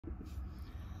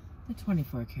the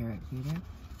 24-Carat reader,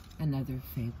 and other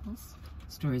fables,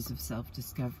 stories of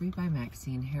self-discovery by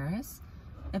Maxine Harris,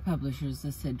 the publishers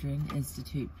of Sidran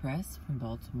Institute Press from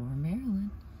Baltimore, Maryland.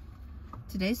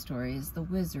 Today's story is The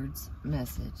Wizard's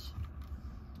Message.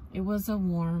 It was a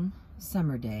warm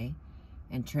summer day,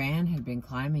 and Tran had been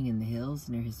climbing in the hills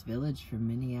near his village for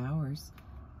many hours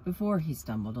before he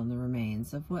stumbled on the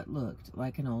remains of what looked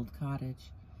like an old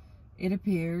cottage. It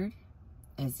appeared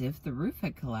as if the roof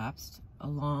had collapsed a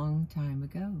long time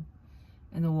ago,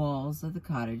 and the walls of the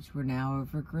cottage were now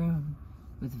overgrown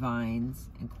with vines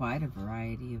and quite a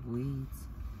variety of weeds.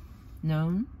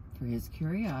 Known for his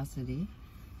curiosity,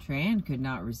 Tran could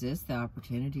not resist the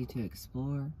opportunity to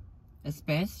explore,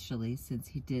 especially since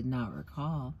he did not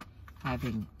recall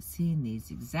having seen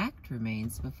these exact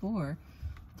remains before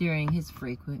during his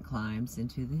frequent climbs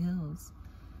into the hills.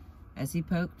 As he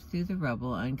poked through the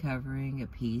rubble, uncovering a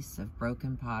piece of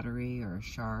broken pottery or a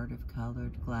shard of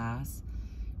colored glass,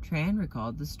 Tran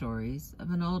recalled the stories of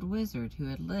an old wizard who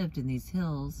had lived in these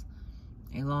hills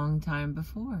a long time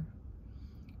before.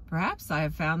 Perhaps I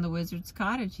have found the wizard's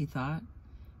cottage, he thought.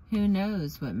 Who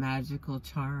knows what magical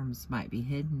charms might be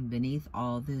hidden beneath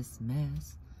all this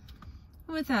mess?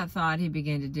 And with that thought, he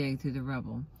began to dig through the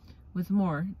rubble with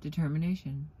more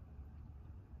determination.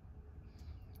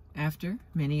 After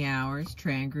many hours,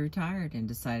 Tran grew tired and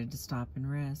decided to stop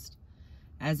and rest.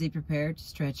 As he prepared to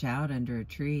stretch out under a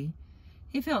tree,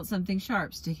 he felt something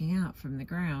sharp sticking out from the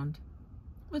ground.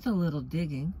 With a little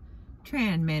digging,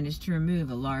 Tran managed to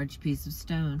remove a large piece of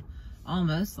stone,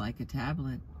 almost like a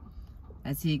tablet.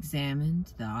 As he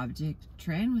examined the object,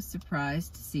 Tran was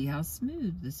surprised to see how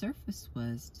smooth the surface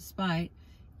was, despite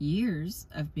years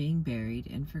of being buried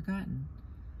and forgotten.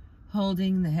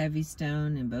 Holding the heavy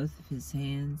stone in both of his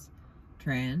hands,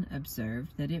 Tran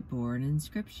observed that it bore an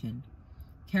inscription,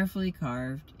 carefully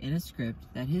carved in a script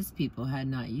that his people had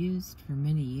not used for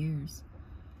many years.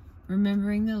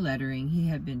 Remembering the lettering he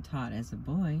had been taught as a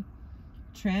boy,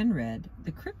 Tran read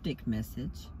the cryptic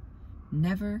message,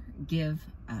 "Never give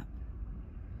up."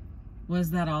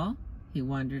 Was that all? He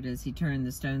wondered as he turned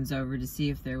the stones over to see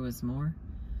if there was more.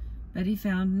 But he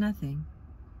found nothing.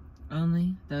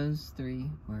 Only those 3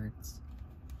 words.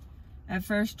 At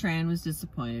first, Tran was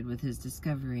disappointed with his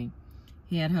discovery.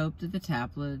 He had hoped that the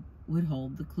tablet would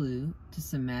hold the clue to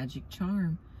some magic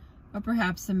charm, or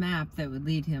perhaps a map that would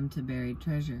lead him to buried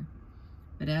treasure.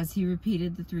 But as he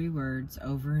repeated the 3 words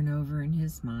over and over in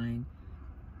his mind,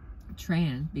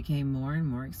 Tran became more and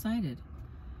more excited.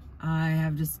 I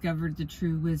have discovered the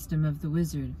true wisdom of the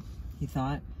wizard, he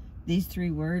thought. These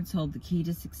 3 words hold the key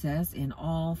to success in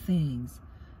all things.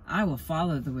 I will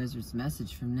follow the wizard's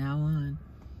message from now on.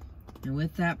 And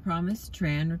with that promise,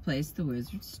 Tran replaced the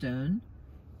wizard's stone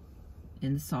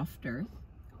in the soft earth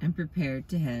and prepared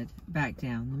to head back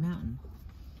down the mountain.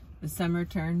 The summer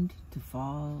turned to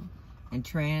fall, and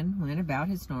Tran went about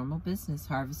his normal business,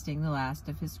 harvesting the last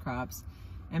of his crops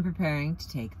and preparing to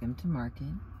take them to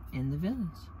market in the village.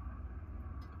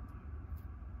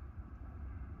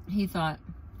 He thought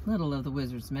little of the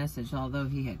wizard's message, although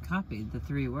he had copied the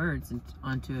 3 words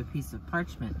onto a piece of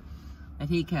parchment that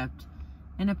he kept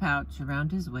in a pouch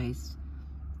around his waist,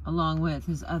 along with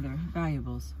his other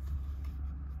valuables.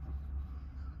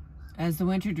 As the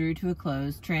winter drew to a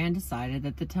close, Tran decided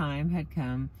that the time had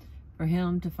come for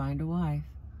him to find a wife.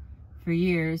 For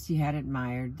years, he had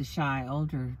admired the shy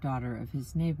older daughter of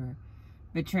his neighbor,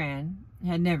 but Tran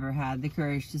had never had the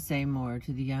courage to say more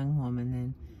to the young woman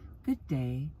than, "Good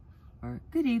day," or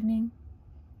 "Good evening."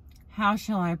 How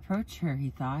shall I approach her, he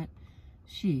thought.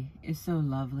 She is so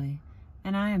lovely,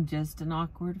 and I am just an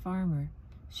awkward farmer.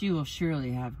 She will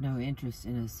surely have no interest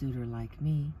in a suitor like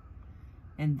me.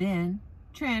 And then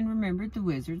Tran remembered the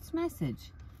wizard's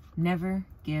message, "Never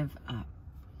give up,"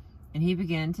 and he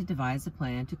began to devise a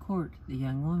plan to court the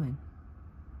young woman.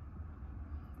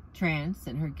 Tran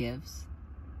sent her gifts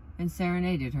and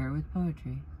serenaded her with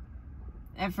poetry.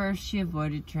 At first, she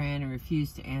avoided Tran and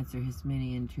refused to answer his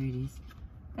many entreaties,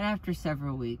 but after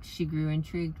several weeks, she grew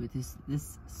intrigued with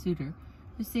this suitor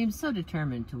who seemed so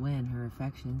determined to win her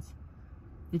affections.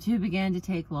 The two began to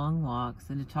take long walks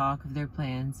and to talk of their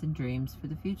plans and dreams for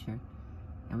the future,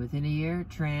 and within a year,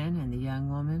 Tran and the young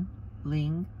woman,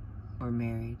 Ling, were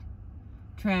married.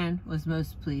 Tran was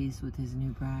most pleased with his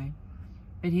new bride,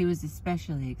 but he was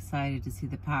especially excited to see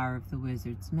the power of the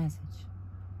wizard's message.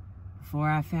 Before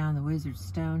I found the wizard's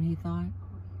stone, he thought,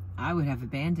 I would have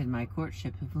abandoned my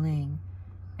courtship of Ling,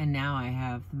 and now I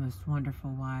have the most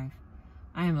wonderful wife.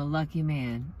 I am a lucky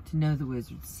man to know the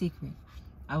wizard's secret.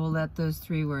 I will let those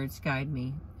 3 words guide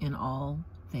me in all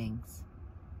things.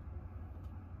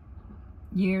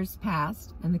 Years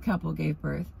passed, and the couple gave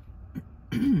birth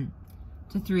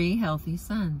to 3 healthy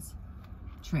sons.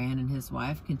 Tran and his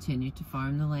wife continued to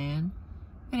farm the land,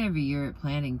 but every year at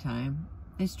planting time,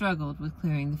 they struggled with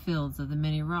clearing the fields of the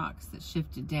many rocks that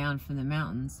shifted down from the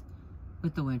mountains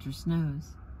with the winter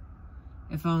snows.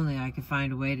 "If only I could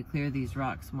find a way to clear these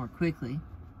rocks more quickly,"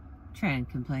 Tran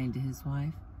complained to his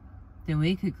wife. "Then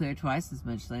we could clear twice as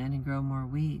much land and grow more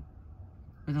wheat.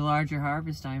 With a larger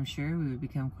harvest, I am sure we would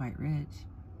become quite rich.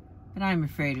 But I am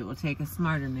afraid it will take a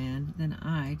smarter man than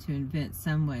I to invent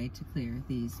some way to clear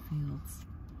these fields."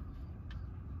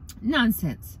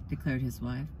 "Nonsense," declared his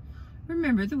wife.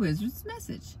 "Remember the wizard's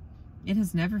message. It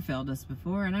has never failed us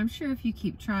before, and I'm sure if you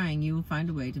keep trying, you will find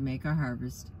a way to make our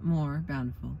harvest more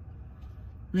bountiful."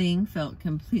 Ling felt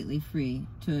completely free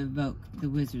to evoke the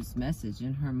wizard's message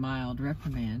in her mild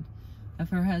reprimand of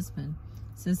her husband,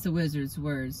 since the wizard's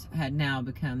words had now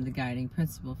become the guiding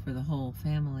principle for the whole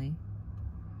family.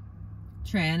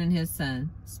 Tran and his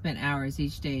son spent hours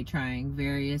each day trying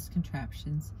various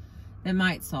contraptions that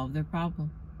might solve their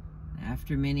problem.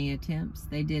 After many attempts,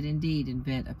 they did indeed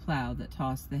invent a plow that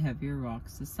tossed the heavier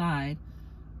rocks aside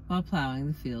while plowing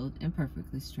the field in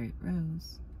perfectly straight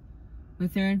rows.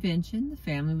 With their invention, the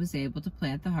family was able to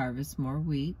plant the harvest more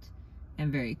wheat,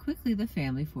 and very quickly the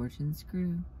family fortunes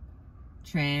grew.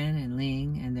 Tran and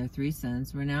Ling and their 3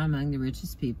 sons were now among the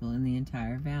richest people in the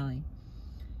entire valley.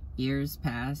 Years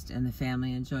passed, and the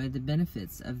family enjoyed the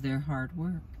benefits of their hard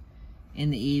work. In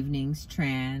the evenings,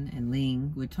 Tran and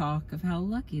Ling would talk of how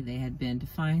lucky they had been to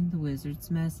find the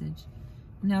wizard's message,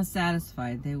 and how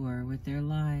satisfied they were with their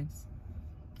lives.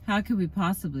 "How could we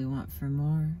possibly want for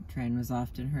more?" Tran was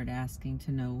often heard asking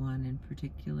to no one in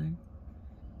particular.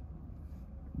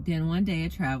 Then one day a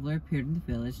traveler appeared in the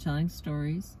village telling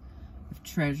stories of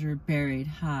treasure buried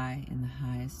high in the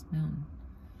highest mountain.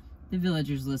 The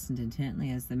villagers listened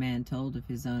intently as the man told of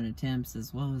his own attempts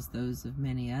as well as those of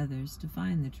many others to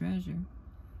find the treasure.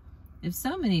 "If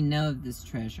so many know of this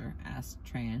treasure," asked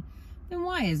Tran, "then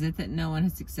why is it that no one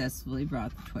has successfully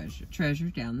brought the treasure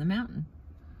down the mountain?"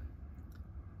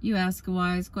 "You ask a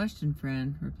wise question,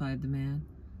 friend," replied the man.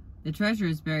 "The treasure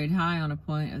is buried high on a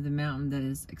point of the mountain that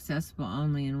is accessible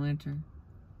only in winter.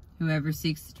 Whoever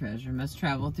seeks the treasure must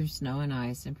travel through snow and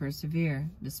ice and persevere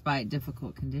despite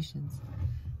difficult conditions.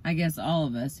 I guess all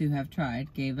of us who have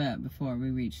tried gave up before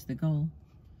we reached the goal."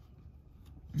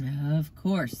 Of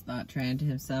course, thought Tran to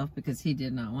himself, because he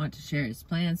did not want to share his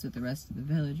plans with the rest of the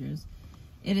villagers.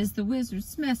 "It is the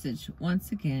wizard's message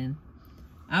once again.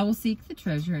 I will seek the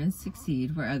treasure and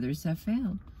succeed where others have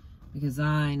failed, because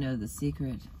I know the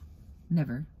secret.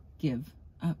 Never give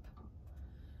up."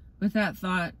 With that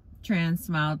thought, Tran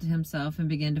smiled to himself and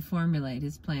began to formulate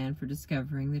his plan for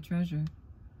discovering the treasure.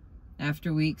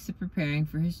 After weeks of preparing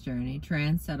for his journey,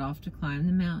 Tran set off to climb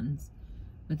the mountains,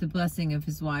 with the blessing of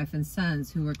his wife and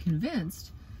sons, who were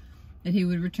convinced that he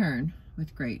would return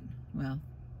with great wealth.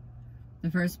 The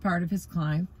first part of his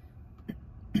climb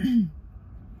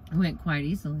went quite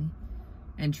easily,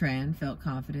 and Tran felt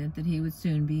confident that he would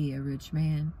soon be a rich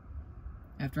man.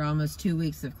 After almost 2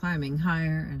 weeks of climbing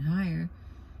higher and higher,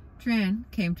 Tran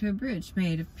came to a bridge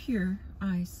made of pure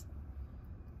ice.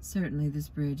 "Certainly this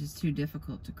bridge is too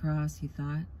difficult to cross," he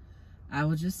thought. "I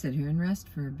will just sit here and rest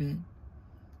for a bit."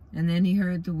 And then he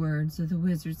heard the words of the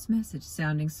wizard's message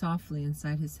sounding softly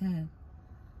inside his head.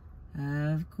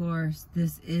 "Of course,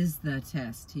 this is the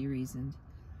test," he reasoned.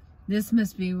 "This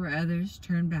must be where others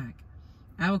turn back.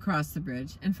 I will cross the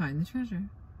bridge and find the treasure."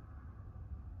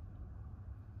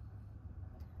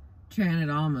 Tran had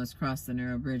almost crossed the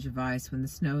narrow bridge of ice when the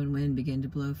snow and wind began to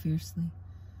blow fiercely.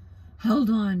 "Hold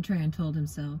on," Tran told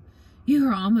himself. "You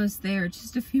are almost there,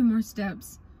 just a few more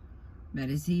steps." But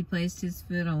as he placed his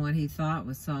foot on what he thought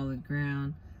was solid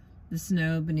ground, the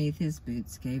snow beneath his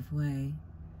boots gave way.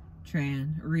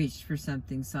 Tran reached for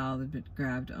something solid but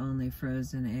grabbed only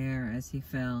frozen air as he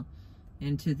fell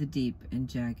into the deep and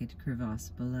jagged crevasse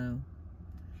below.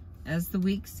 As the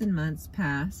weeks and months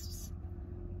passed,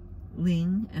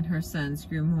 Ling and her sons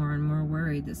grew more and more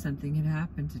worried that something had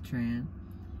happened to Tran.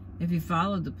 If he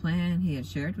followed the plan he had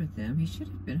shared with them, he should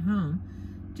have been home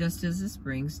just as the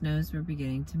spring snows were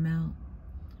beginning to melt.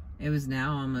 It was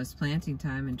now almost planting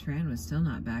time, and Tran was still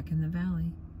not back in the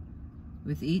valley.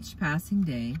 With each passing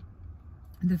day,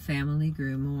 the family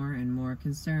grew more and more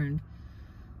concerned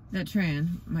that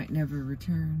Tran might never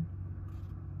return.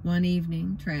 One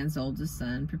evening, Tran's oldest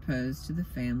son proposed to the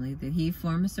family that he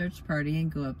form a search party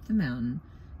and go up the mountain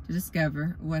to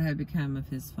discover what had become of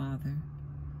his father.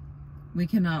 "We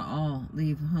cannot all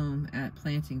leave home at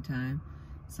planting time,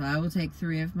 so I will take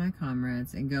 3 of my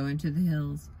comrades and go into the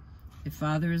hills. If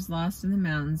father is lost in the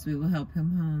mountains, we will help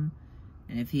him home,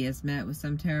 and if he has met with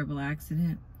some terrible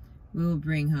accident, We will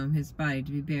bring home his body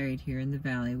to be buried here in the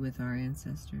valley with our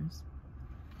ancestors."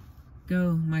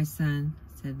 "Go, my son,"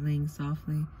 said Ling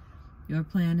softly. "Your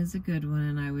plan is a good one,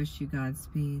 and I wish you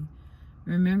Godspeed.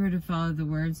 Remember to follow the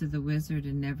words of the wizard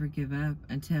and never give up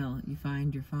until you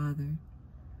find your father."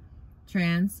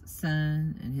 Tran's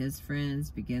son and his friends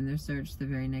began their search the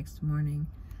very next morning.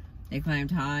 They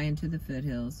climbed high into the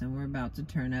foothills and were about to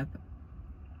turn up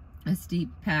a steep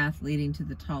path leading to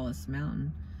the tallest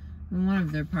mountain when one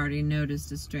of their party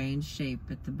noticed a strange shape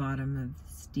at the bottom of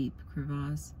the steep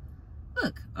crevasse.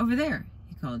 "Look, over there,"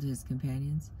 he called to his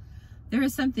companions. "There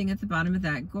is something at the bottom of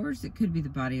that gorge that could be the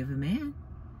body of a man."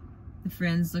 The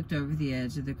friends looked over the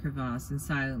edge of the crevasse and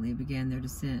silently began their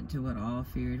descent to what all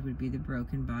feared would be the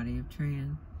broken body of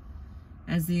Tran.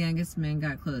 As the youngest men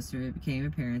got closer, it became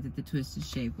apparent that the twisted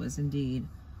shape was indeed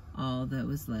all that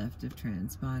was left of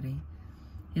Tran's body.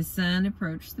 His son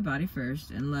approached the body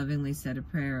first and lovingly said a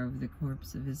prayer over the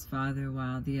corpse of his father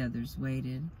while the others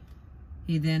waited.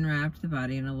 He then wrapped the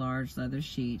body in a large leather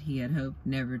sheet he had hoped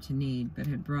never to need but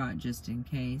had brought just in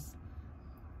case.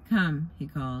 "Come," he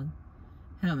called.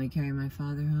 "Help me carry my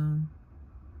father home."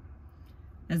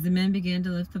 As the men began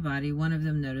to lift the body, one of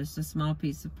them noticed a small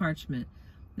piece of parchment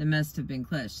that must have been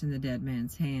clutched in the dead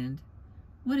man's hand.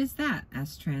 "What is that?"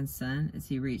 asked Tran's son as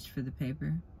he reached for the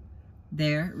paper.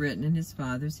 There, written in his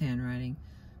father's handwriting,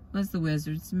 was the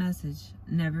wizard's message: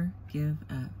 "Never give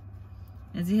up."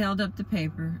 As he held up the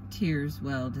paper, tears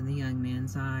welled in the young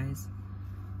man's eyes.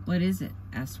 "What is it?"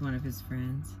 asked one of his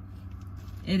friends.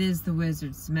 "It is the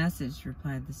wizard's message,"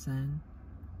 replied the son.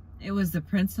 "It was the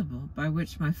principle by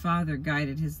which my father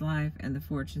guided his life and the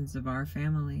fortunes of our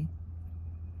family."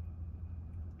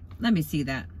 "Let me see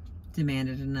that,"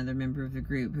 demanded another member of the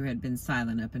group who had been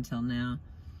silent up until now.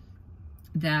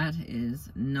 "That is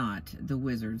not the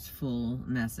wizard's full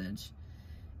message.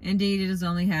 Indeed, it is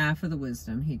only half of the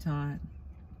wisdom he taught."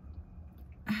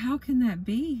 "How can that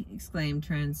be?" exclaimed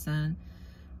Tran's son.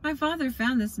 "My father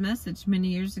found this message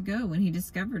many years ago when he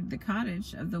discovered the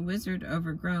cottage of the wizard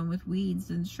overgrown with weeds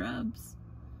and shrubs."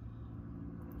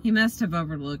 "He must have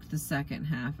overlooked the second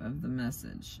half of the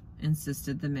message,"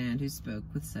 insisted the man who spoke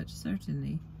with such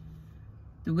certainty.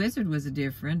 "The wizard was a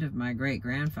dear friend of my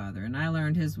great-grandfather, and I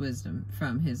learned his wisdom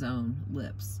from his own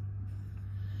lips."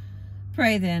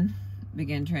 "Pray then,"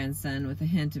 began Tran's son with a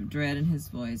hint of dread in his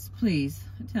voice, "please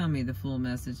tell me the full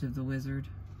message of the wizard."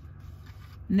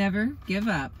 "Never give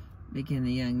up," began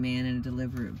the young man in a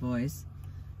deliberate voice,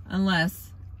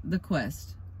 "unless the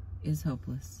quest is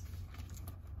hopeless."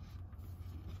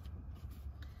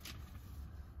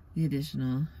 The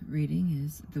additional reading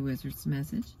is The Wizard's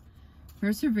Message.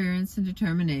 Perseverance and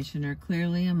determination are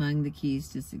clearly among the keys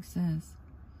to success.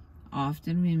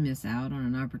 Often we miss out on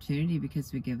an opportunity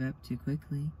because we give up too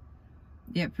quickly.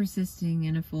 Yet persisting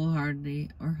in a foolhardy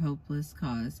or hopeless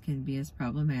cause can be as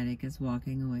problematic as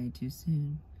walking away too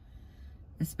soon.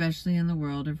 Especially in the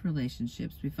world of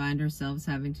relationships, we find ourselves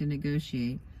having to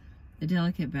negotiate the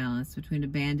delicate balance between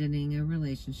abandoning a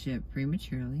relationship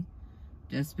prematurely,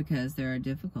 just because there are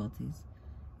difficulties,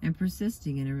 and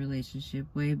persisting in a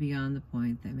relationship way beyond the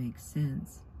point that makes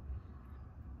sense.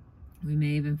 We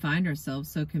may even find ourselves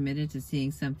so committed to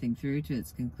seeing something through to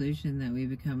its conclusion that we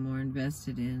become more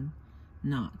invested in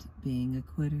not being a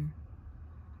quitter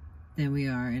than we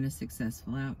are in a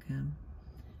successful outcome.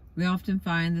 We often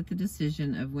find that the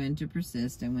decision of when to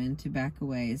persist and when to back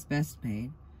away is best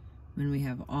made when we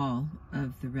have all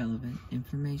of the relevant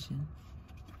information.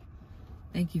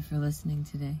 Thank you for listening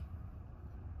today.